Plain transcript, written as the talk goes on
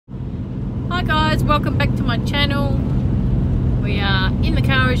Hi guys, welcome back to my channel. We are in the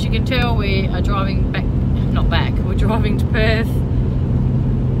car, as you can tell. We are driving back, not back, we're driving to Perth.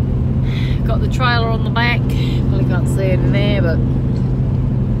 Got the trailer on the back, probably can't see it in there, but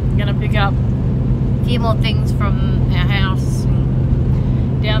I'm gonna pick up a few more things from our house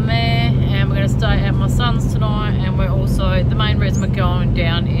down there, and we're gonna stay at my son's tonight. And we're also, the main reason we're going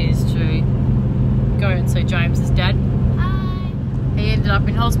down is to go and see James's dad. He ended up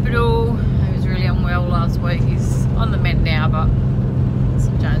in hospital. He was really unwell last week. He's on the mend now, but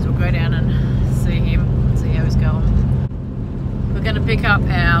St James will go down and see him, see how he's going. We're going to pick up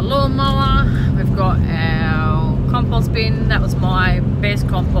our lawnmower. We've got our compost bin. That was my best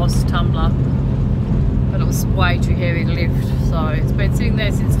compost tumbler, but it was way too heavy to lift. So it's been sitting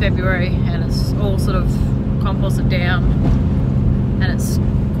there since February, and it's all sort of composted down, and it's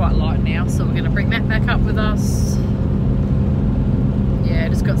quite light now. So we're going to bring that back up with us. Yeah,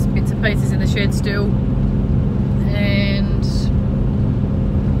 just got some bits and pieces in the shed still, and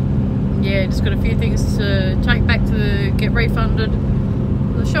yeah, just got a few things to take back to get refunded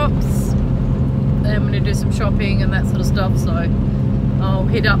for the shops. And I'm going to do some shopping and that sort of stuff, so I'll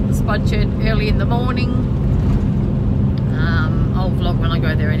hit up the Spudshed early in the morning. I'll vlog when I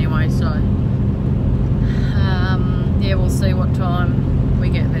go there anyway, so yeah, we'll see what time we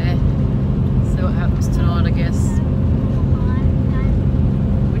get there, see what happens tonight, I guess.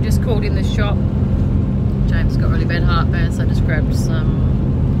 Just called in the shop. James got really bad heartburn, so I just grabbed some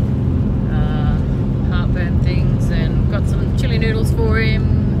heartburn things and got some chili noodles for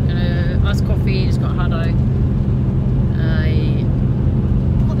him, and iced coffee. Just got Hutto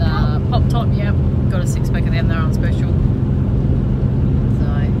a pop top. Yep, got a 6-pack of them. They're on special. So,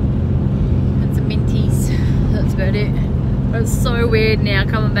 and some minties. That's about it. But it's so weird now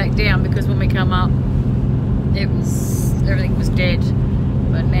coming back down, because when we come up, everything was dead.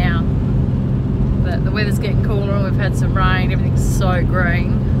 But now that the weather's getting cooler and we've had some rain, everything's so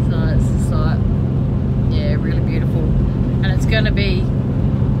green. So it's just like, yeah, really beautiful. And it's going to be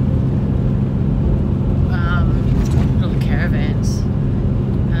little caravans,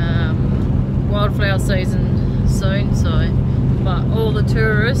 wildflower season soon. So, but all the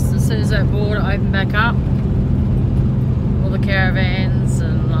tourists, as soon as that border opened back up, all the caravans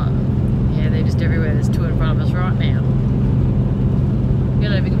and yeah, they're just everywhere. There's two in front of us right now. You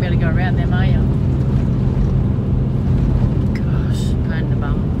don't even be able to go around them, are you? Gosh, pain in the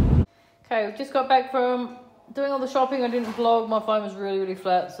bum. Okay, we've just got back from doing all the shopping. I didn't vlog, my phone was really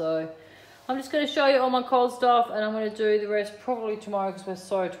flat, so I'm just going to show you all my cold stuff, and I'm going to do the rest probably tomorrow because we're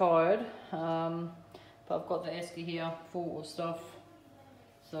so tired. But I've got the Esky here full of stuff.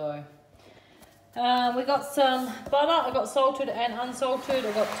 So we got some butter. I got salted and unsalted.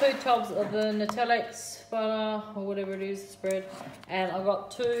 I got 2 tubs of the Nutellax butter, or whatever it is, spread, and I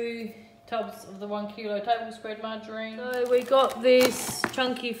got 2 tubs of the 1 kilo table spread margarine. So we got this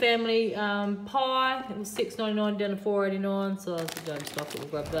chunky family pie. It was $6.99 down to $4.89. So that's the James stuff. We'll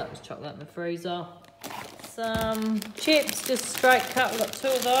grab that. Let's chuck that in the freezer. Some chips, just straight cut. We got 2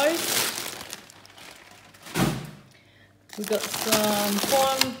 of those. We got some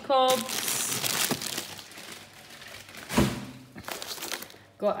corn cobs.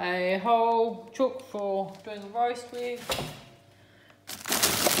 Got a whole chook for doing the roast with.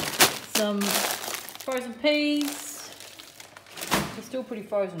 Some frozen peas. They're still pretty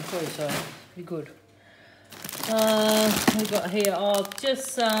frozen too, so pretty good. We got here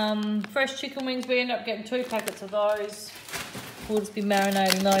just some fresh chicken wings. We ended up getting 2 packets of those. We'll just be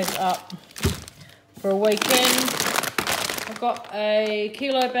marinating those up for a weekend. I've got a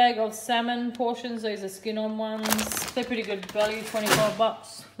kilo bag of salmon portions. These are skin on ones. They're pretty good value, 25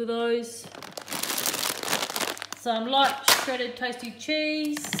 bucks for those. Some light shredded tasty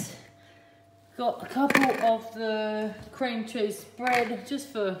cheese. Got a couple of the cream cheese spread, just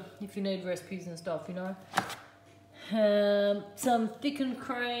for if you need recipes and stuff, you know. Some thickened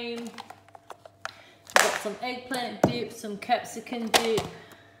cream. Got some eggplant dip, some capsicum dip.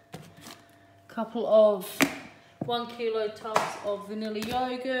 A couple of 1 kilo tubs of vanilla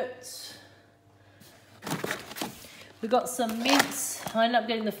yogurt. We got some mince. I ended up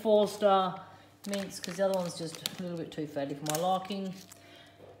getting the 4-star mince because the other one's just a little bit too fatty for my liking.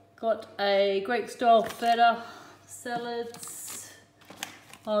 Got a Greek style feta salads.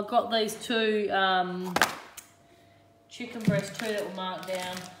 I got these 2 chicken breasts too that were marked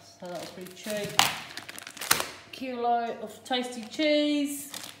down, so that was pretty cheap. Kilo of tasty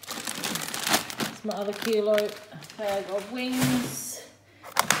cheese. That's my other kilo bag of wings.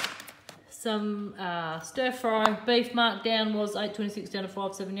 Some stir fry beef marked down was $8.26 down to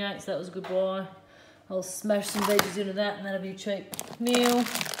 $5.78, so that was a good buy. I'll smash some veggies into that and that'll be a cheap meal.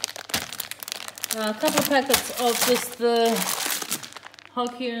 A couple of packets of just the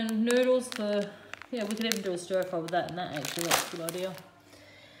Hokkien noodles for, yeah, we could even do a stir fry with that and that actually, that's a good idea.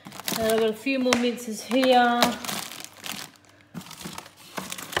 I've got a few more minces here.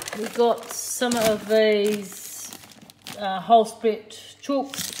 We've got some of these whole split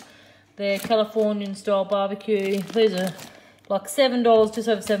chooks. They're Californian style barbecue. These are like $7, just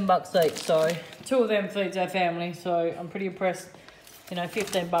over $7 each. So 2 of them feeds our family. So I'm pretty impressed. You know,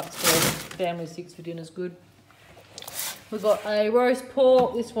 $15 for family, 6 for dinner is good. We've got a roast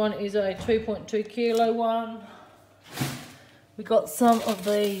pork. This one is a 2.2 kilo one. We got some of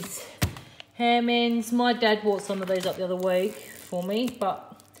these ham ends. My dad bought some of these up the other week for me,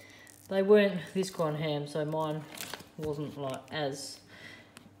 but they weren't this kind of ham, so mine wasn't like as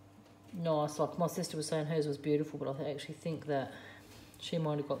nice. Like my sister was saying hers was beautiful, but I actually think that she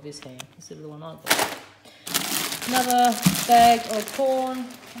might have got this ham instead of the one I got. Another bag of corn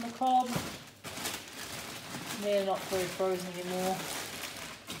on the cob. They're not very frozen anymore.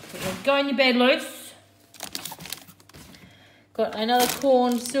 Go in your bed, Luce. Got another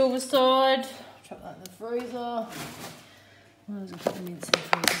corn silver side. Chuck that in the freezer. Oh, there's a couple of mints in the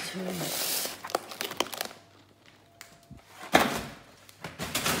freezer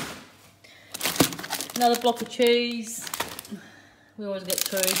too. Another block of cheese. We always get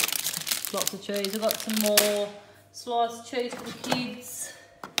 2 blocks of cheese. I've got some more sliced cheese for the kids.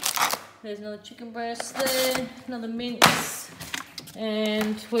 There's another chicken breast there, another mince.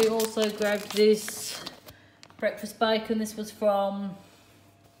 And we also grabbed this breakfast bacon. This was from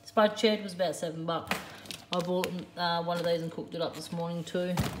Spudshed, it was about $7. I bought one of these and cooked it up this morning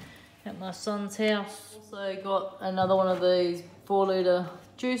too at my son's house. Also got another one of these 4-litre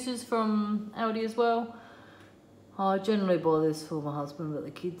juices from Aldi as well. I generally buy this for my husband, but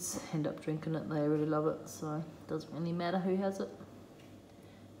the kids end up drinking it. They really love it, so it doesn't really matter who has it.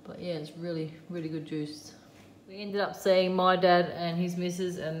 But yeah, it's really, really good juice. We ended up seeing my dad and his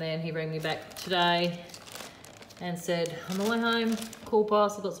missus, and then he rang me back today and said, on the way home, call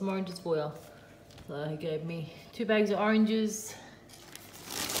past, I've got some oranges for you. So he gave me 2 bags of oranges,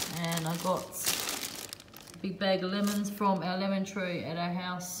 and I got a big bag of lemons from our lemon tree at our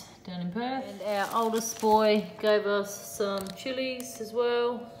house down in Perth. And our oldest boy gave us some chilies as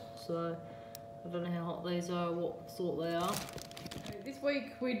well. So I don't know how hot these are or what sort they are. This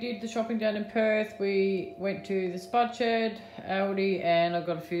week we did the shopping down in Perth. We went to the Spudshed, Aldi, and I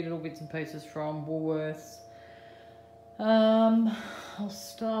got a few little bits and pieces from Woolworths. I'll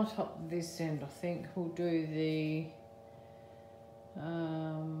start up this end. I think we'll do the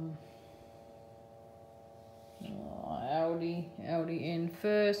Aldi end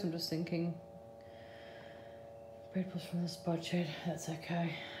first. I'm just thinking bread was from the Spudshed. That's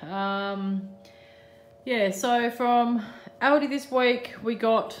okay. Yeah, so from Aldi this week, we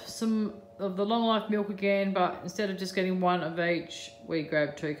got some of the long life milk again, but instead of just getting 1 of each, we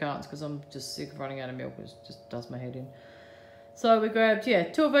grabbed 2 cartons because I'm just sick of running out of milk. It just does my head in. So we grabbed, yeah,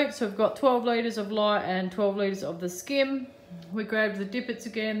 2 of each. So we've got 12 litres of light and 12 litres of the skim. We grabbed the dippets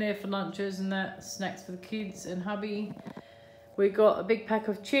again there for lunches and that, snacks for the kids and hubby. We got a big pack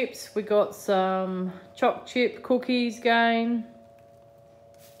of chips. We got some choc chip cookies again.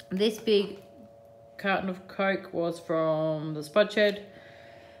 This big carton of Coke was from the Spudshed. It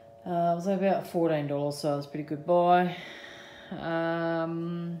was about $14, so it was a pretty good buy.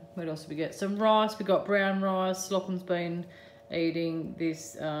 What else did we get? Some rice. We got brown rice. Lachlan's been eating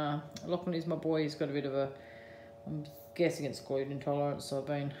this. Lachlan is my boy. He's got a bit of a, I'm guessing it's gluten intolerance, so I've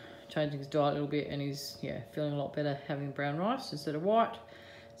been changing his diet a little bit, and he's, yeah, feeling a lot better having brown rice instead of white.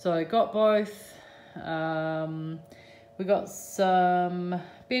 So I got both. We got some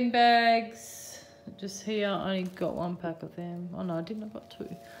bin bags. Just here, I only got 1 pack of them. Oh no, I didn't, I got 2.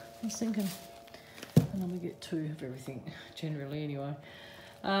 I was thinking, and then we get 2 of everything, generally anyway.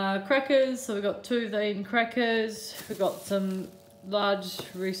 Crackers, so we got 2 of the Eden crackers. We got some large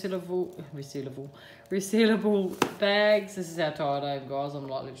resealable bags. This is how tired I am, guys. I'm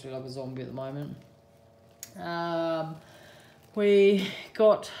like literally like a zombie at the moment. We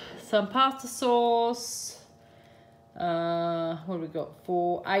got some pasta sauce. What have we got?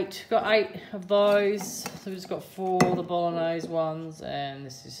 8. Got 8 of those. So we just got 4 the bolognese ones, and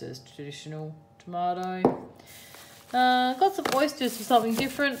this is just traditional tomato. Got some oysters for something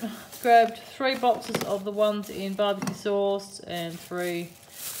different. Grabbed 3 boxes of the ones in barbecue sauce and 3 in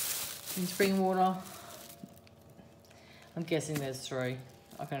spring water. I'm guessing there's 3.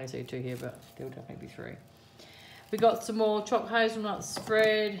 I can only see 2 here, but there'll definitely be 3. We got some more chopped hazelnut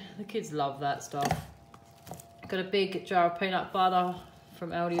spread. The kids love that stuff. Got a big jar of peanut butter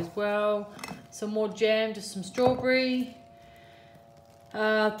from Aldi as well. Some more jam, just some strawberry.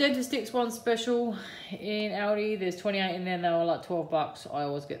 Dental sticks, one special in Aldi. There's 28 in there, and they were like $12. I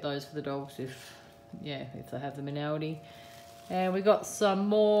always get those for the dogs if they have them in Aldi. And we got some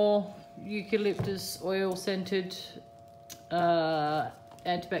more eucalyptus oil scented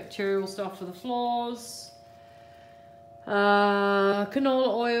antibacterial stuff for the floors.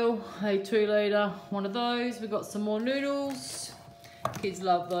 Canola oil, a 2 litre, one of those. We got some more noodles. Kids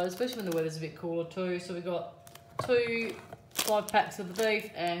love those, especially when the weather's a bit cooler too. So we got 5 packs of the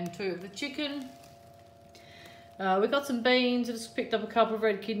beef and 2 of the chicken. We got some beans. I just picked up a couple of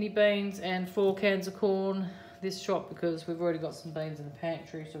red kidney beans and 4 cans of corn this shop because we've already got some beans in the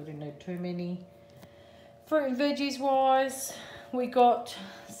pantry, so we didn't need too many. Fruit and veggies wise, we got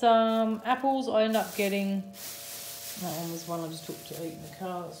some apples. I ended up getting, that one was one I just took to eat in the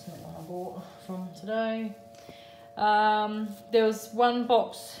car. That's not one I bought from today. There was one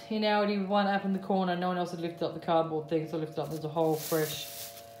box in Aldi with 1 apple in the corner. No one else had lifted up the cardboard thing, so I lifted up. There's a whole fresh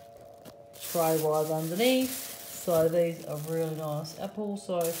tray wise underneath. So these are really nice apples.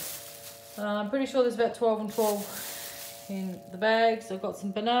 So I'm pretty sure there's about 12 and 12 in the bags. I've got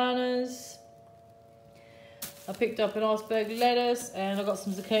some bananas. I picked up an iceberg lettuce and I got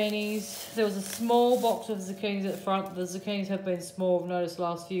some zucchinis. There was a small box of zucchinis at the front. The zucchinis have been small, I've noticed, the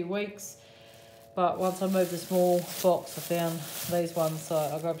last few weeks. But once I moved the small box, I found these ones. So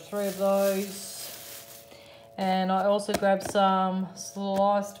I grabbed 3 of those. And I also grabbed some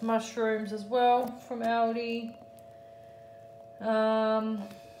sliced mushrooms as well from Aldi.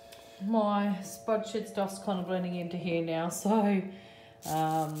 My Spudshed stuff's kind of blending into here now. So,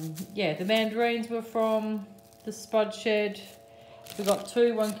 yeah, the mandarins were from the Spudshed. We got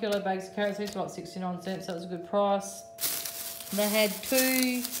 2 1 kilo bags of carrots. These were like 69 cents. That was a good price. And they had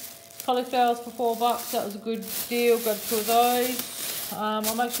 2 cauliflowers for $4. That was a good deal. Grabbed 2 of those.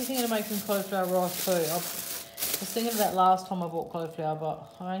 I'm actually thinking of making cauliflower rice too. I was thinking of that last time I bought cauliflower, but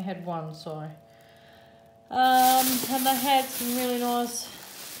I only had 1, so. And they had some really nice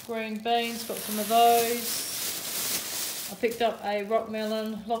green beans. Got some of those. I picked up a rock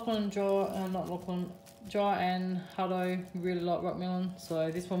melon, Lachlan Dry and Hutto. Really like rock melon. So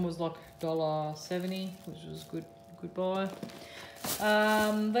this one was like $1.70, which was good buy.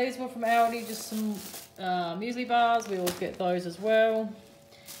 These were from Aldi, just some muesli bars. We always get those as well.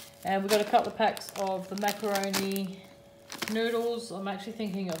 And we got a couple of packs of the macaroni noodles. I'm actually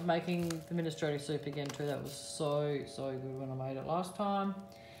thinking of making the minestrone soup again too. That was so good when I made it last time.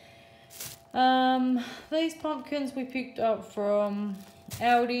 These pumpkins we picked up from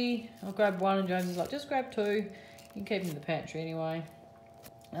Aldi. I grabbed 1 and James was like, just grab 2. You can keep them in the pantry anyway.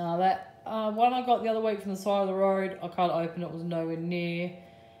 That one I got the other week from the side of the road, I can't open it. It was nowhere near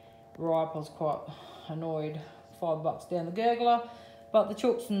ripe. I was quite annoyed. $5 down the gurgler. But the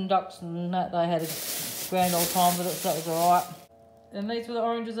chooks and ducks and that, they had a grand old time with it, so that was alright. And these were the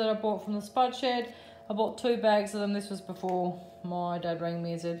oranges that I bought from the Spudshed. I bought 2 bags of them. This was before my dad rang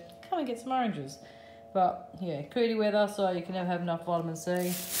me and said, come and get some oranges. But yeah, coolie weather, so you can never have enough vitamin C.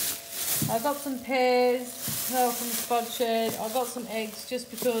 I got some pears, they were from the Spudshed. I got some eggs just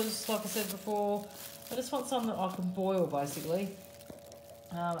because, like I said before, I just want something that I can boil basically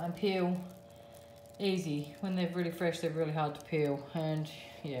and peel easy. When they're really fresh, they're really hard to peel. And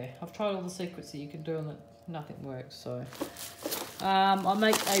yeah, I've tried all the secrets that you can do and that nothing works. So I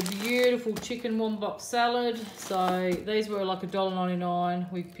make a beautiful chicken 1 box salad. So these were like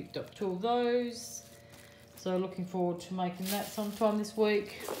 $1.99. We picked up 2 of those. So looking forward to making that sometime this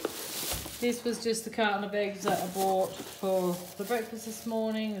week. This was just the carton of eggs that I bought for the breakfast this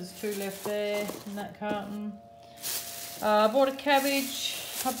morning. There's 2 left there in that carton. I bought a cabbage.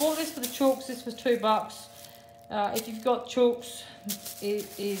 I bought this for the chooks. This was $2. If you've got chooks,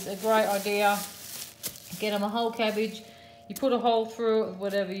 it is a great idea. Get them a whole cabbage. You put a hole through it,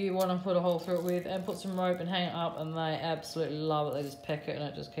 whatever you want to put a hole through it with, and put some rope and hang it up, and they absolutely love it. They just peck it and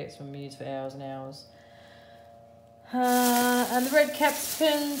it just keeps them used for hours and hours. And the red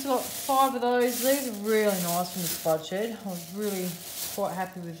capsicums, got 5 of those. These are really nice from the Spudshed. I was really quite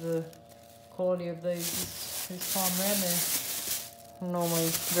happy with the quality of these this time around. They're normally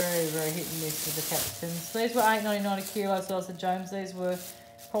very hit and miss with the capsicums. These were $8.99 a kilo, so I said, James, these were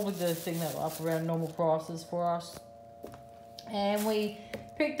probably the thing that were up around normal prices for us. And we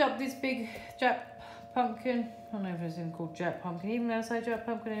picked up this big Jap pumpkin. I don't know if it's even called Jap pumpkin. Even though I say Jap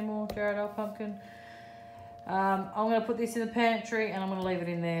pumpkin anymore, Jared pumpkin. I'm going to put this in the pantry and I'm going to leave it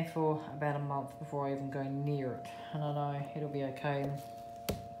in there for about a month before I even go near it. And I know it'll be okay.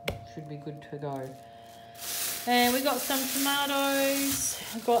 Should be good to go. And we got some tomatoes.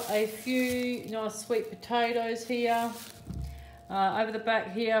 I've got a few nice sweet potatoes here. Over the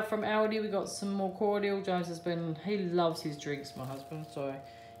back here from Aldi, we got some more cordial. Jones he loves his drinks, my husband, so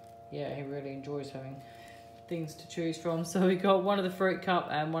yeah, he really enjoys having things to choose from. So we got one of the fruit cup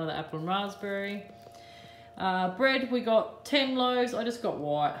and one of the apple and raspberry. Bread, we got 10 loaves. I just got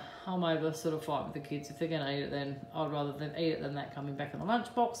white. I'm over sort of fight with the kids. If they're going to eat it, then I'd rather them eat it than that coming back in the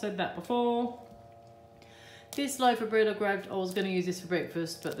lunchbox. Said that before. This loaf of bread I grabbed, I was going to use this for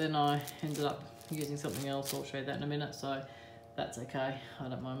breakfast, but then I ended up using something else. I'll show you that in a minute, so that's okay. I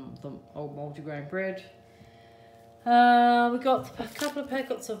don't mind the old multigrain bread. We got a couple of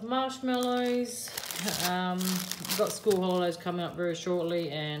packets of marshmallows. We've got school holidays coming up very shortly,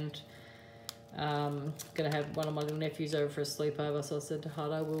 and gonna have one of my little nephews over for a sleepover, so I said to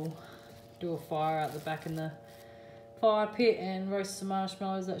Hutto we'll do a fire out the back in the fire pit and roast some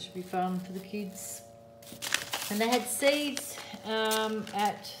marshmallows. That should be fun for the kids. And they had seeds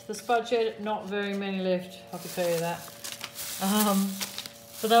at the Spudshed. Not very many left, I can tell you that.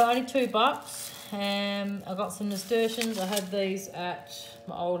 So they were only $2. I got some nasturtiums. I had these at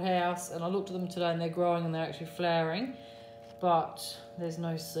my old house, and I looked at them today and they're growing and they're actually flowering, but there's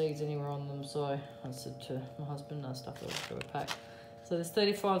no seeds anywhere on them, so I said to my husband, no, stuff it to a pack. So there's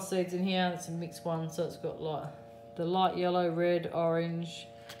 35 seeds in here. It's a mixed one, so it's got like the light yellow, red, orange,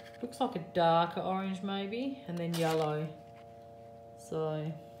 looks like a darker orange maybe, and then yellow.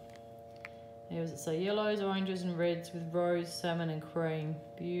 So there was it, say yellows, oranges and reds with rose, salmon and cream.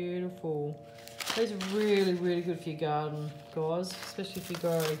 Beautiful. These are really, really good for your garden, guys, especially if you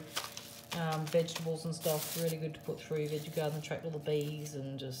grow vegetables and stuff. Really good to put through your veggie garden, attract all the bees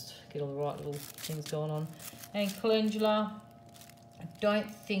and just get all the right little things going on. And calendula, I don't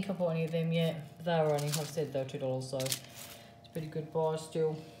think I bought any of them yet. They were only, like I said, they were $2, so it's a pretty good buy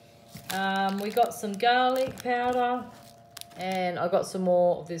still. We got some garlic powder, and I got some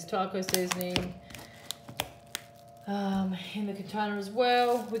more of this taco seasoning in the container as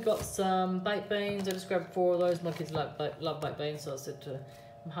well. We got some baked beans. I just grabbed 4 of those. My kids love baked beans, so I said to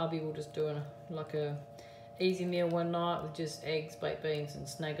my hubby we'll just do like a easy meal one night with just eggs, baked beans and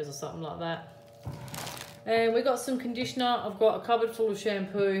snaggers or something like that. And we got some conditioner. I've got a cupboard full of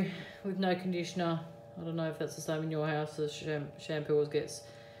shampoo with no conditioner. I don't know if that's the same in your house. The shampoo always gets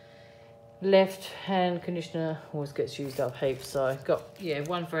left and conditioner always gets used up heaps. So got, yeah,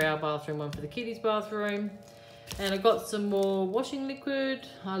 one for our bathroom, one for the kiddies bathroom. And I got some more washing liquid.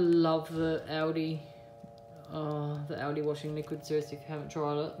 I love the Aldi washing liquid. Seriously, if you haven't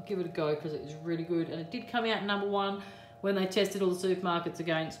tried it, give it a go because it is really good. And it did come out #1 when they tested all the supermarkets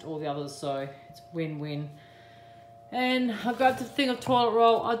against all the others, so it's win-win. And I grabbed a thing of toilet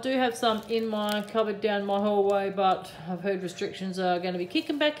roll. I do have some in my cupboard down my hallway, but I've heard restrictions are going to be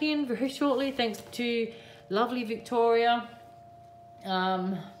kicking back in very shortly, thanks to lovely Victoria.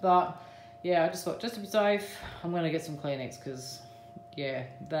 But yeah, I just thought, just to be safe, I'm going to get some Kleenex because, yeah,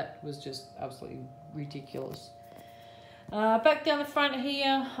 that was just absolutely ridiculous. Back down the front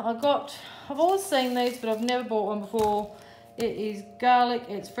here, I've always seen these, but I've never bought one before. It is garlic.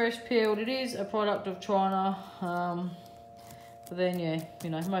 It's fresh peeled. It is a product of China. But then, yeah, you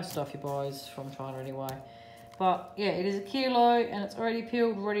know, most stuff you buy is from China anyway. But yeah, it is a kilo and it's already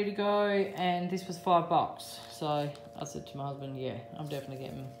peeled, ready to go. And this was $5. So I said to my husband, yeah, I'm definitely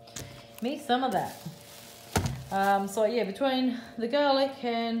getting me some of that. So yeah, between the garlic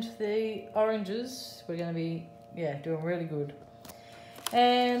and the oranges, we're going to be, yeah, doing really good.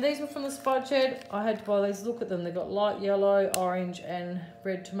 And these were from the Spudshed. I had to buy these. Look at them. They've got light yellow, orange and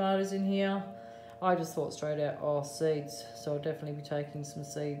red tomatoes in here. I just thought straight out, oh, seeds. So I'll definitely be taking some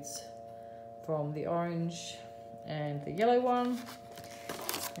seeds from the orange and the yellow one.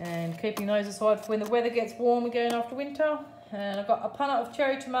 And keeping those aside for when the weather gets warm again after winter. And I've got a punnet of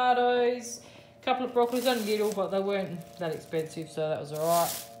cherry tomatoes, a couple of broccolis, only little, but they weren't that expensive, so that was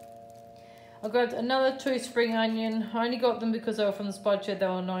alright. I grabbed another 2 spring onion. I only got them because they were from the Spudshed. They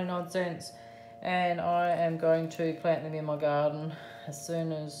were 99 cents. And I am going to plant them in my garden as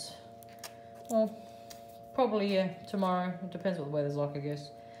soon as, well, probably, yeah, tomorrow. It depends what the weather's like, I guess.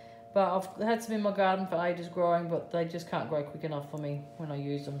 But I've had some in my garden for ages growing, but they just can't grow quick enough for me when I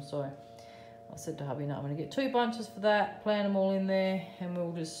use them. So I said to hubby, no, I'm going to get 2 bunches for that, plant them all in there, and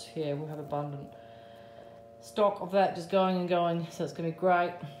we'll just, yeah, we'll have abundant stock of that just going and going. So it's going to be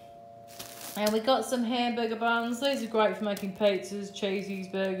great. And we got some hamburger buns. These are great for making pizzas, cheesies,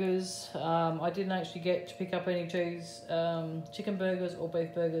 burgers. I didn't actually get to pick up any chicken burgers or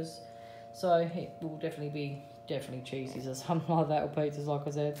beef burgers. So it will definitely be cheesies or something like that, or pizzas, like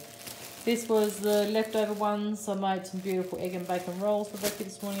I said. This was the leftover ones. I made some beautiful egg and bacon rolls for breakfast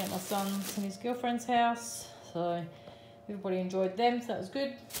this morning at my son's and his girlfriend's house. So everybody enjoyed them, so that was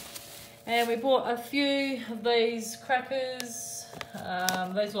good. And we bought a few of these crackers.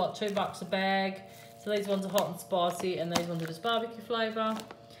 These are like $2 a bag. So these ones are hot and spicy, and these ones are just barbecue flavour.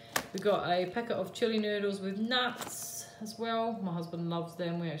 We got a packet of chili noodles with nuts as well. My husband loves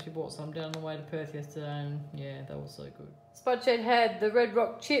them. We actually bought some down on the way to Perth yesterday, and yeah, they were so good. Spudshed had the Red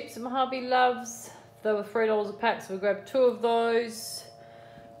Rock chips that my hubby loves. They were $3 a pack, so we grabbed 2 of those.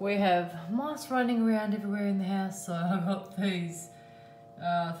 We have mice running around everywhere in the house, so I got these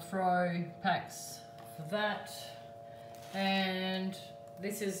throw packs for that. And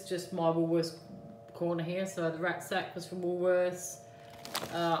this is just my Woolworths corner here. So the rat sack was from Woolworths.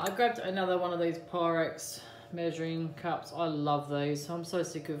 I grabbed another one of these Pyrex measuring cups. I love these. I'm so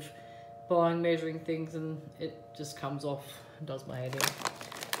sick of buying measuring things and it just comes off and does my head in.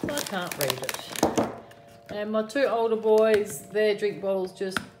 So I can't read it. And my 2 older boys, their drink bottles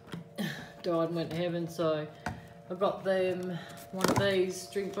just died and went to heaven, so I got them one of these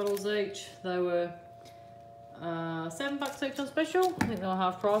drink bottles each. They were $7 each on special. I think they were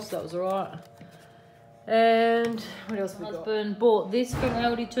half price, so that was alright. And what else we got? My husband bought this from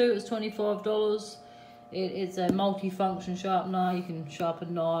Aldi too. It was $25. It is a multi-function sharpener. You can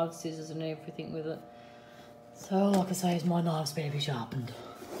sharpen knives, scissors and everything with it. So like I say, my knives better be sharpened.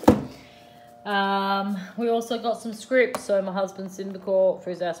 We also got some scripts. So my husband's Symbicort for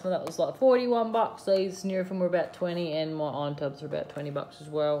his asthma, that was like $41. These Nurofen were about 20, and my iron tubs are about $20 as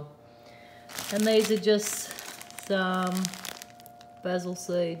well. And these are just some basil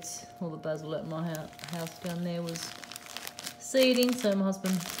seeds. All the basil at my house down there was seeding, so my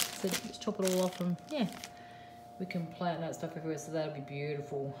husband said just chop it all off, and yeah, we can plant that stuff everywhere, so that'll be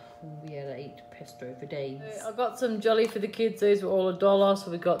beautiful. We'll be able to eat pesto for days. I got some jelly for the kids. These were all $1,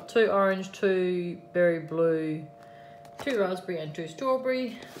 so we got 2 orange, 2 berry blue, 2 raspberry and 2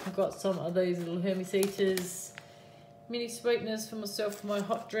 strawberry. I got some of these little Hermes Eaters mini sweeteners for myself for my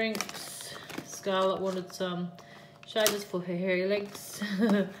hot drinks. Scarlett wanted some shaders for her hairy legs.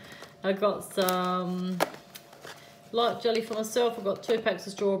 I got some light jelly for myself. I got 2 packs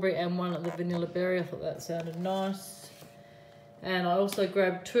of strawberry and 1 of the vanilla berry. I thought that sounded nice. And I also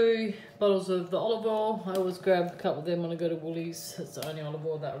grabbed 2 bottles of the olive oil. I always grab a couple of them when I go to Woolies. It's the only olive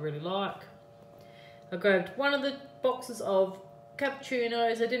oil that I really like. I grabbed 1 of the boxes of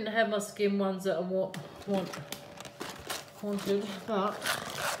cappuccinos. I didn't have my skim ones that I wanted, but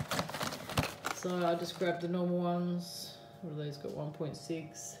so I just grabbed the normal ones. What are these got?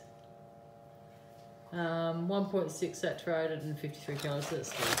 1.6. 1.6 saturated and 53 calories.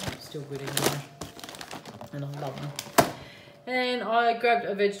 That's still good anyway, and I love them. And I grabbed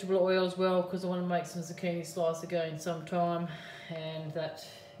a vegetable oil as well because I want to make some zucchini slice again sometime, and that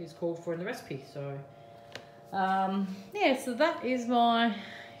is called for in the recipe. So yeah, so that is my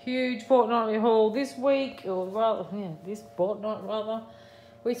huge fortnightly haul this week, or rather, yeah, this fortnight rather.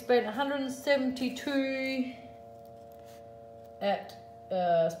 We spent $172 at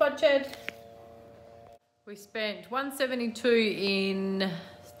Spudshed. We spent $172 in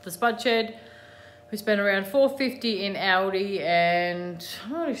the Spudshed. We spent around $4.50 in Aldi, and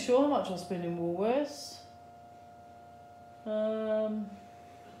I'm not really sure how much I spent in Woolworths.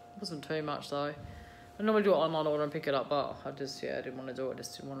 Wasn't too much though. I normally do it online order and pick it up, but I didn't want to do it. I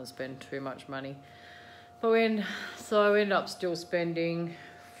just didn't want to spend too much money. But I ended up still spending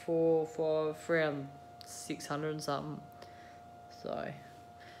for around 600 and something. So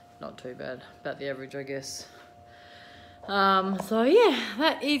not too bad, about the average, I guess. So yeah,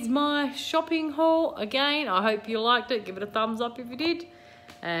 that is my shopping haul. Again, I hope you liked it. Give it a thumbs up if you did,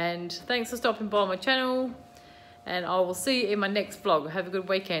 and thanks for stopping by my channel, and I will see you in my next vlog. Have a good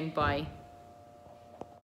weekend. Bye.